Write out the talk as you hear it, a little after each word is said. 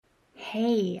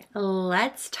Hey,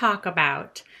 let's talk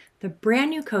about the brand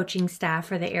new coaching staff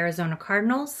for the Arizona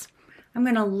Cardinals. I'm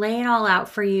going to lay it all out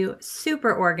for you,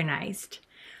 super organized.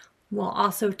 We'll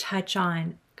also touch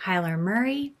on Kyler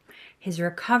Murray, his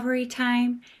recovery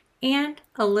time, and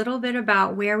a little bit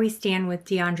about where we stand with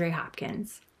Deandre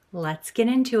Hopkins. Let's get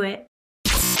into it.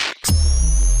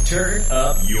 Turn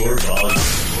up your volume.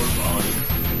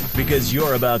 Because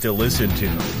you're about to listen to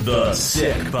The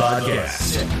Sick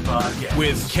Podcast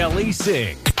with Kelly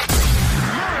Singh.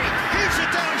 Murray heaves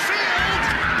it downfield.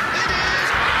 It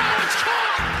is. Oh, it's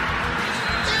caught.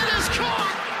 It is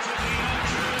caught.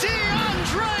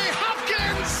 Deandre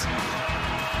Hopkins.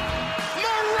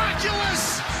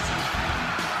 Miraculous.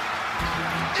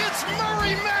 It's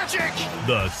Murray magic.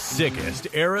 The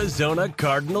sickest Arizona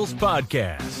Cardinals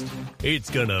podcast. It's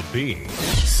gonna be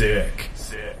sick.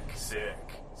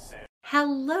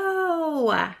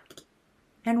 Hello,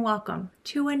 and welcome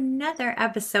to another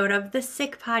episode of The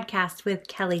Sick Podcast with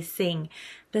Kelly Singh,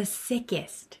 the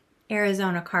sickest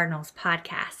Arizona Cardinals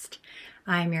podcast.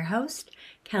 I'm your host,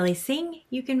 Kelly Singh.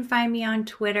 You can find me on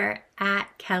Twitter at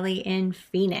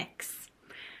KellyInPhoenix.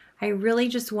 I really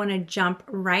just want to jump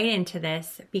right into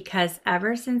this because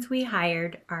ever since we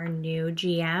hired our new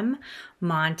GM,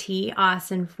 Monty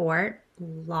Austinfort,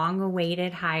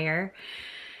 long-awaited hire,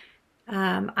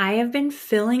 I have been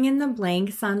filling in the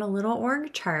blanks on a little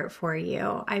org chart for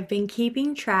you. I've been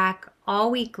keeping track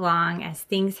all week long as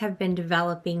things have been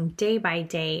developing day by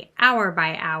day, hour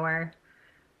by hour.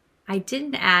 I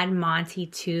didn't add Monty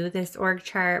to this org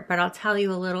chart, but I'll tell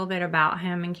you a little bit about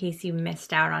him in case you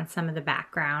missed out on some of the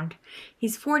background.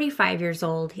 He's 45 years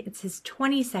old. It's his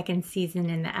 22nd season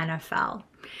in the NFL.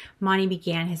 Monty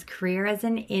began his career as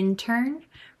an intern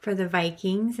for the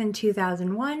Vikings in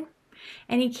 2001.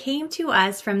 And he came to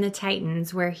us from the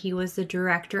Titans, where he was the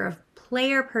director of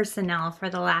player personnel for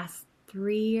the last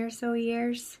 3 or so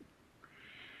years.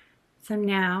 So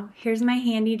now, here's my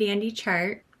handy dandy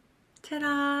chart.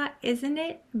 Ta-da! Isn't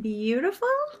it beautiful?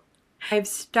 I've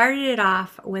started it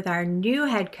off with our new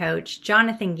head coach,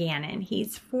 Jonathan Gannon.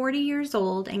 He's 40 years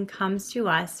old and comes to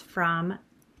us from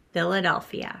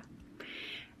Philadelphia.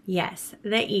 Yes,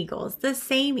 the Eagles, the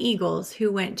same Eagles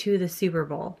who went to the Super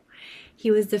Bowl. He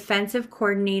was defensive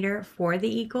coordinator for the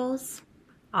Eagles.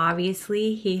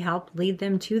 Obviously, he helped lead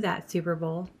them to that Super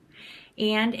Bowl.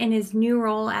 And in his new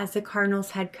role as the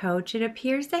Cardinals head coach, it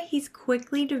appears that he's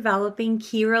quickly developing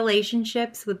key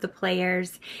relationships with the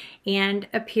players and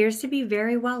appears to be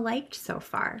very well liked so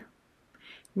far.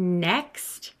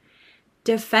 Next,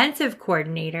 defensive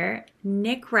coordinator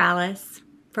Nick Rallis.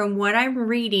 From what I'm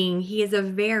reading, he is a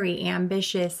very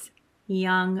ambitious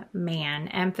young man.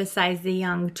 Emphasize the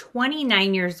young,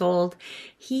 29 years old.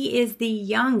 He is the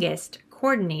youngest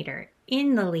coordinator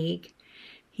in the league.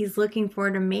 He's looking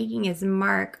forward to making his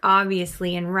mark,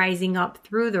 obviously, and rising up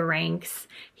through the ranks.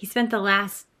 He spent the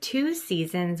last 2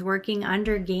 seasons working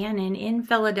under Gannon in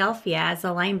Philadelphia as a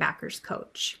linebackers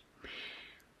coach.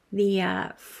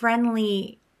 The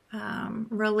friendly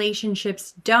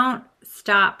relationships don't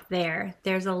stop there.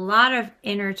 There's a lot of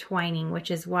intertwining,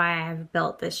 which is why I've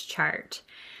built this chart.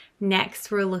 Next,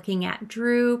 we're looking at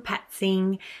Drew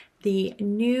Petzing, the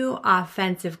new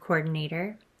offensive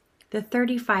coordinator. The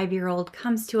 35-year-old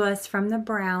comes to us from the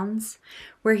Browns,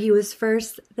 where he was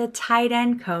first the tight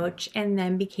end coach and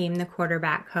then became the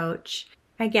quarterback coach.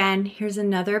 Again, here's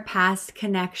another past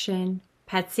connection.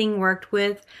 Petzing worked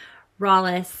with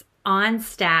Rallis on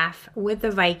staff with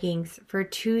the Vikings for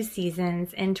 2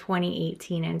 seasons in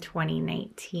 2018 and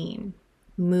 2019.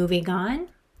 Moving on,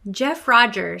 Jeff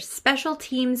Rogers, special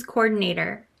teams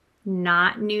coordinator,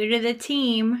 not new to the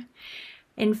team.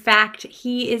 In fact,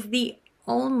 he is the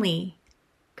only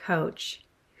coach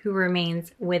who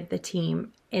remains with the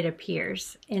team, it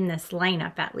appears, in this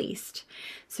lineup at least.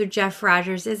 So Jeff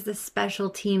Rogers is the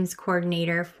special teams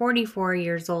coordinator, 44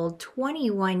 years old,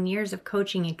 21 years of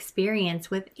coaching experience,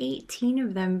 with 18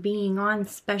 of them being on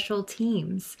special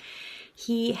teams.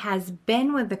 He has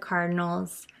been with the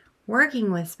Cardinals,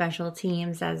 working with special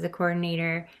teams as the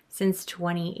coordinator since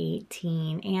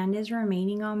 2018 and is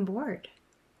remaining on board.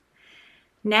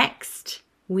 Next,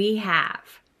 we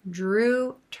have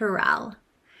Drew Terrell.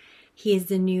 He is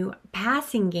the new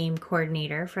passing game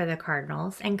coordinator for the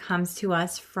Cardinals and comes to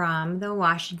us from the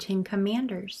Washington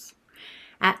Commanders.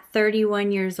 At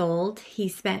 31 years old, he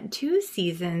spent 2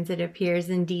 seasons, it appears,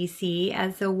 in DC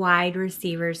as the wide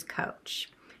receivers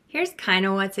coach. Here's kind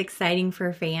of what's exciting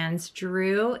for fans.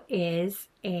 Drew is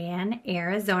an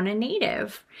Arizona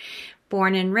native.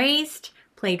 Born and raised,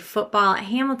 played football at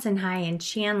Hamilton High in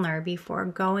Chandler before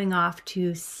going off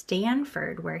to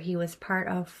Stanford, where he was part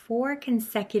of 4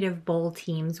 consecutive bowl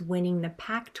teams, winning the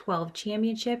Pac-12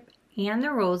 championship and the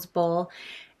Rose Bowl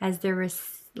as their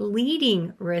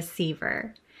leading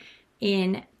receiver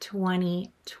in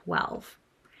 2012.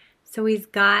 So he's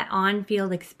got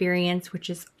on-field experience, which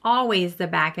is always the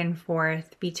back and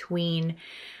forth between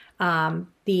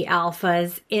the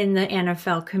alphas in the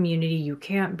NFL community. You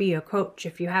can't be a coach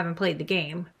if you haven't played the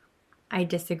game. I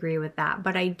disagree with that,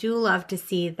 but I do love to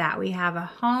see that we have a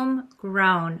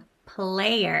homegrown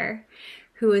player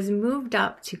who has moved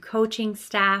up to coaching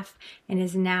staff and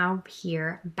is now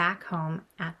here back home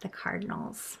at the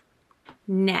Cardinals.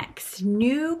 Next,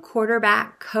 new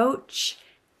quarterback coach,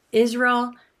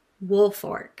 Israel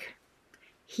Wolfork.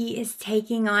 He is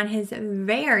taking on his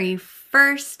very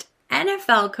first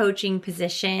NFL coaching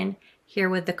position here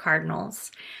with the Cardinals.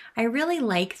 I really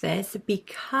like this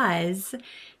because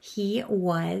he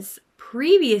was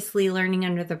previously learning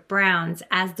under the Browns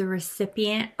as the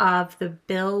recipient of the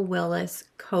Bill Willis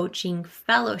Coaching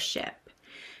Fellowship.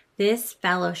 This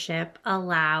fellowship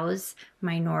allows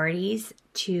minorities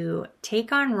to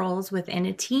take on roles within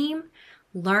a team,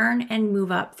 learn, and move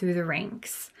up through the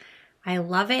ranks. I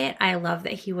love it. I love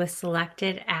that he was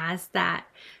selected as that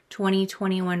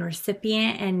 2021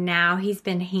 recipient, and now he's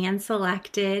been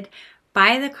hand-selected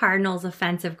by the Cardinals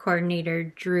offensive coordinator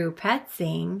Drew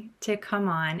Petzing to come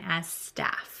on as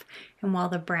staff. And while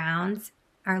the Browns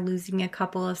are losing a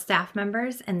couple of staff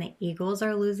members and the Eagles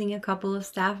are losing a couple of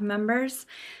staff members,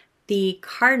 the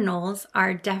Cardinals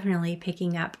are definitely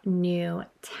picking up new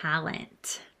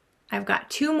talent. I've got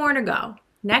 2 more to go.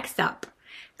 Next up,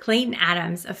 Clayton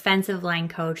Adams, offensive line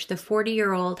coach. The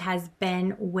 40-year-old has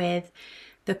been with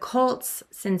the Colts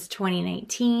since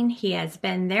 2019. He has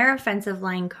been their offensive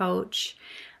line coach.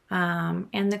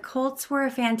 And the Colts were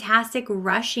a fantastic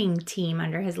rushing team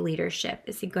under his leadership.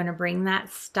 Is he going to bring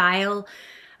that style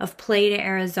of play to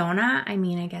Arizona? I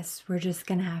mean, I guess we're just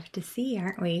going to have to see,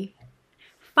 aren't we?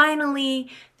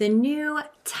 Finally, the new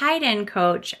tight end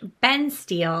coach, Ben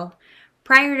Steele.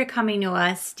 Prior to coming to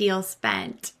us, Steele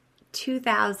spent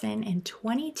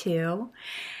 2022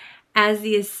 as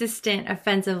the assistant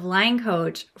offensive line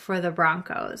coach for the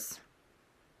Broncos.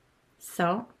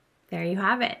 So there you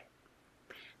have it.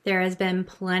 There has been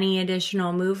plenty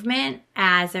additional movement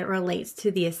as it relates to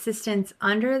the assistants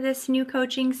under this new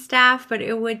coaching staff, but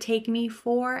it would take me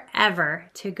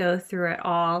forever to go through it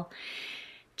all.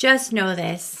 Just know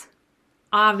this,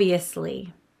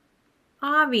 obviously,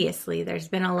 there's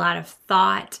been a lot of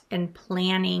thought and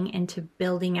planning into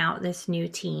building out this new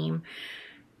team.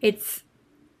 It's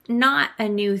not a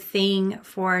new thing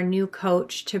for a new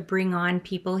coach to bring on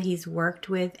people he's worked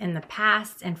with in the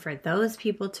past and for those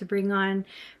people to bring on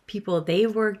people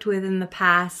they've worked with in the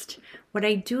past. What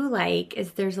I do like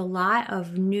is there's a lot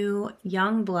of new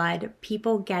young blood,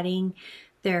 people getting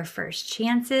their first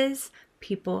chances,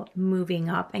 people moving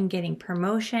up and getting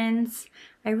promotions.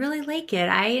 I really like it.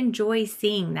 I enjoy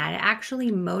seeing that. It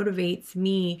actually motivates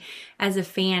me as a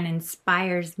fan,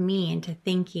 inspires me into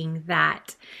thinking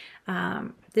that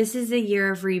this is a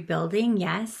year of rebuilding,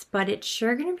 yes, but it's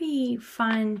sure going to be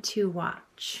fun to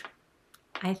watch.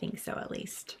 I think so, at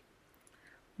least.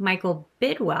 Michael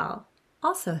Bidwell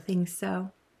also thinks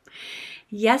so.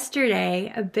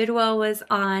 Yesterday, Bidwell was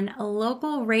on a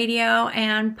local radio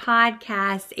and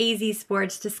podcast, AZ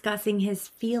Sports, discussing his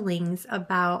feelings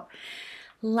about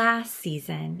last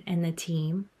season and the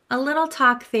team. A little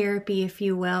talk therapy, if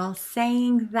you will,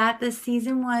 saying that the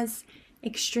season was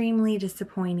extremely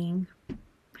disappointing.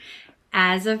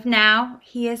 As of now,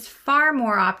 he is far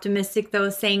more optimistic, though,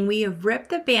 saying we have ripped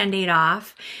the Band-Aid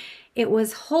off. It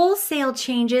was wholesale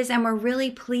changes, and we're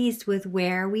really pleased with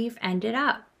where we've ended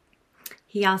up.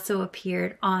 He also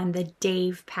appeared on the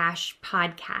Dave Pasch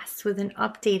podcast with an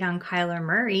update on Kyler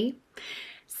Murray,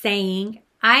 saying,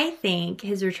 I think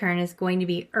his return is going to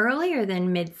be earlier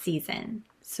than mid-season.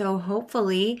 So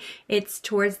hopefully it's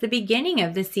towards the beginning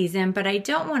of the season, but I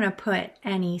don't want to put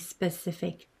any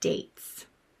specific dates.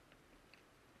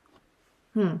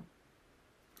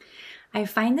 I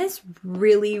find this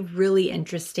really, really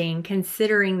interesting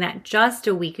considering that just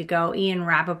a week ago, Ian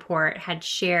Rappaport had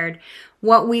shared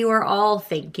what we were all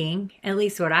thinking, at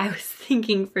least what I was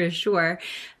thinking for sure,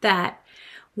 that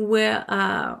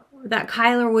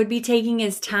Kyler would be taking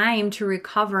his time to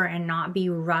recover and not be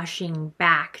rushing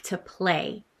back to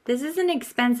play. This is an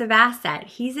expensive asset.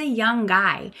 He's a young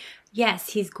guy.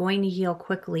 Yes, he's going to heal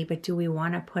quickly, but do we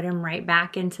want to put him right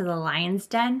back into the lion's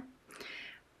den?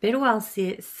 Bidwell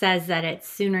says that it's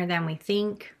sooner than we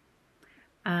think.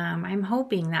 I'm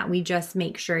hoping that we just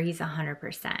make sure he's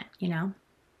 100%, you know?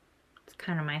 It's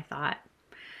kind of my thought.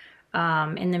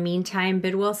 In the meantime,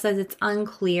 Bidwell says it's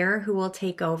unclear who will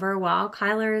take over while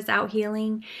Kyler is out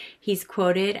healing. He's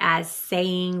quoted as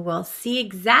saying, "We'll see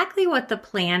exactly what the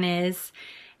plan is.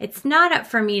 It's not up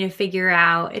for me to figure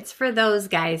out. It's for those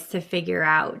guys to figure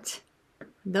out."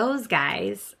 Those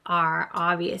guys are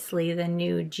obviously the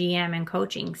new GM and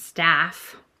coaching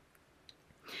staff.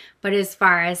 But as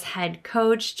far as head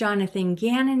coach Jonathan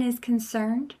Gannon is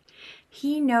concerned,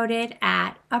 he noted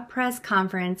at a press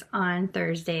conference on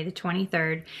Thursday, the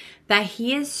 23rd, that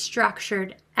he has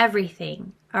structured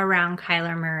everything around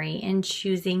Kyler Murray in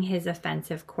choosing his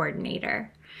offensive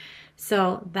coordinator.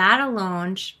 So that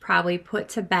alone should probably put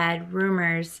to bed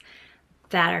rumors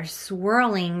that are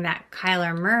swirling that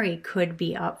Kyler Murray could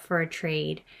be up for a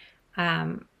trade.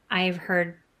 I've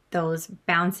heard those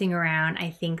bouncing around. I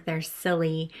think they're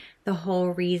silly. The whole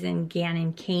reason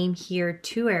Gannon came here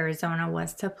to Arizona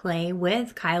was to play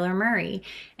with Kyler Murray,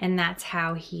 and that's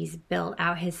how he's built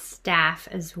out his staff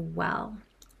as well.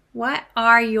 What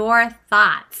are your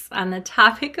thoughts on the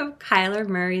topic of Kyler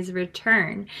Murray's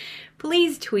return?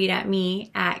 Please tweet at me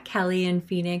at Kelly in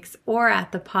Phoenix or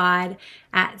at the pod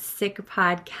at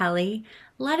SickPodKelly.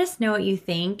 Let us know what you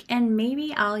think, and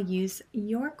maybe I'll use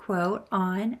your quote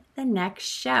on the next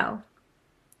show.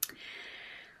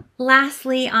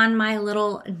 Lastly, on my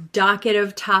little docket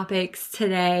of topics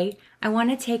today, I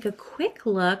want to take a quick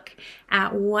look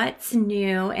at what's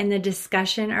new in the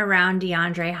discussion around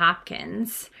Deandre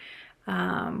Hopkins.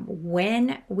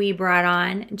 When we brought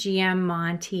on GM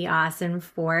Monty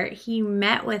Ossenfort, he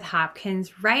met with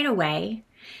Hopkins right away.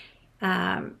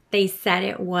 They said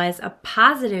it was a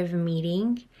positive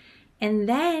meeting. And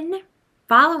then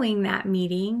following that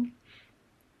meeting,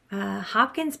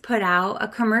 Hopkins put out a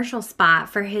commercial spot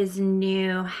for his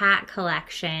new hat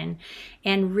collection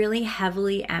and really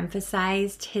heavily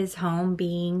emphasized his home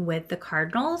being with the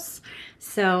Cardinals.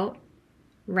 So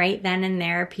right then and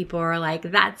there, people were like,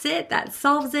 that's it, that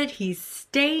solves it. He's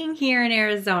staying here in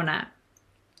Arizona.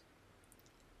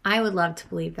 I would love to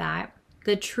believe that.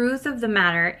 The truth of the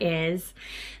matter is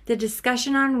the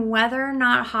discussion on whether or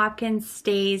not Hopkins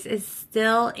stays is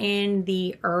still in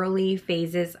the early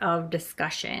phases of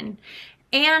discussion.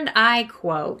 And I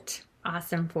quote,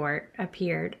 Ossenfort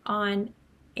appeared on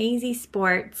AZ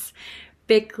Sports,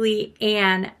 Bickley,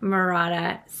 and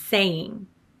Murata saying,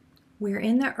 "We're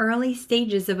in the early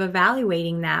stages of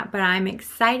evaluating that, but I'm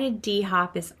excited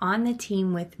D-Hop is on the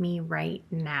team with me right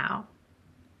now."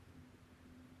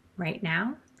 Right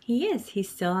now? He is. He's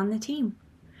still on the team.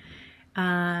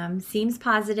 Seems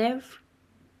positive.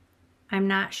 I'm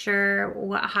not sure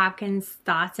what Hopkins'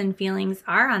 thoughts and feelings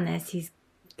are on this. He's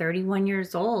 31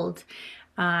 years old.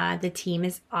 The team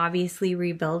is obviously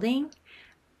rebuilding.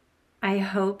 I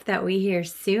hope that we hear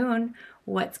soon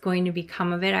what's going to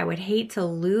become of it. I would hate to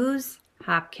lose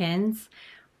Hopkins,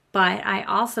 but I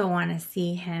also want to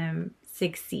see him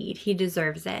succeed. He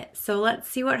deserves it. So let's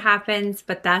see what happens,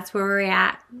 but that's where we're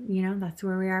at. That's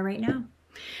where we are right now.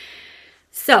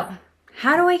 So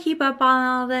how do I keep up on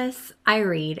all this? I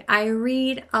read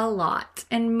a lot,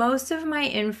 and most of my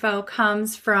info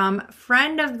comes from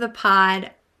friend of the pod,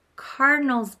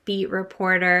 Cardinals beat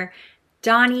reporter,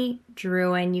 Donnie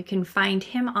Druin. You can find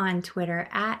him on Twitter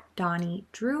at Donnie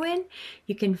Druin.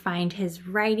 You can find his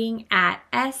writing at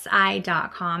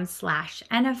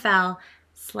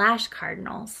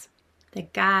si.com/NFL/Cardinals. The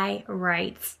guy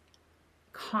writes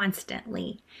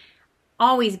constantly,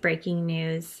 always breaking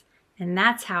news, and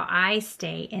that's how I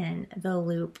stay in the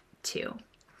loop too.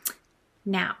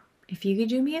 Now, if you could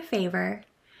do me a favor,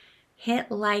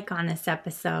 hit like on this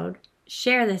episode,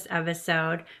 share this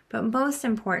episode, but most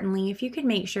importantly, if you could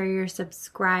make sure you're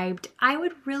subscribed, I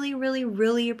would really, really,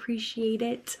 really appreciate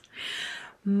it.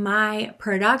 My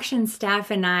production staff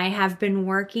and I have been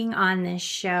working on this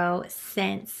show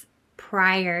since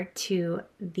prior to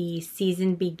the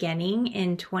season beginning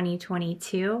in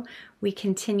 2022. We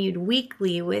continued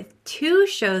weekly with 2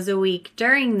 shows a week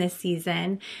during this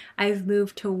season. I've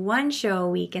moved to 1 show a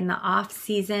week in the off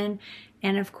season.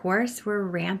 And of course, we're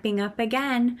ramping up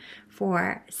again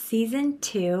for season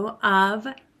 2 of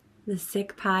the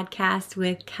Sick Podcast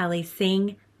with Kelly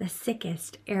Singh, the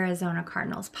sickest Arizona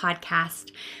Cardinals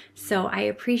podcast. So I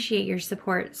appreciate your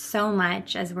support so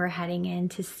much as we're heading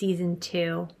into season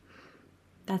 2.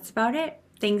 That's about it.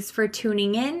 Thanks for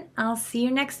tuning in. I'll see you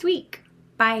next week.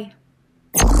 Bye.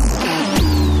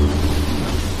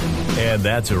 And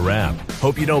that's a wrap.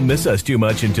 Hope you don't miss us too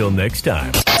much until next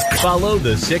time. Follow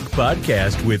the Sick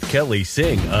Podcast with Kelly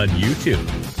Singh on YouTube,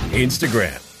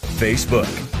 Instagram, Facebook,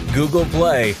 Google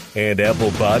Play, and Apple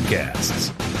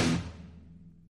Podcasts.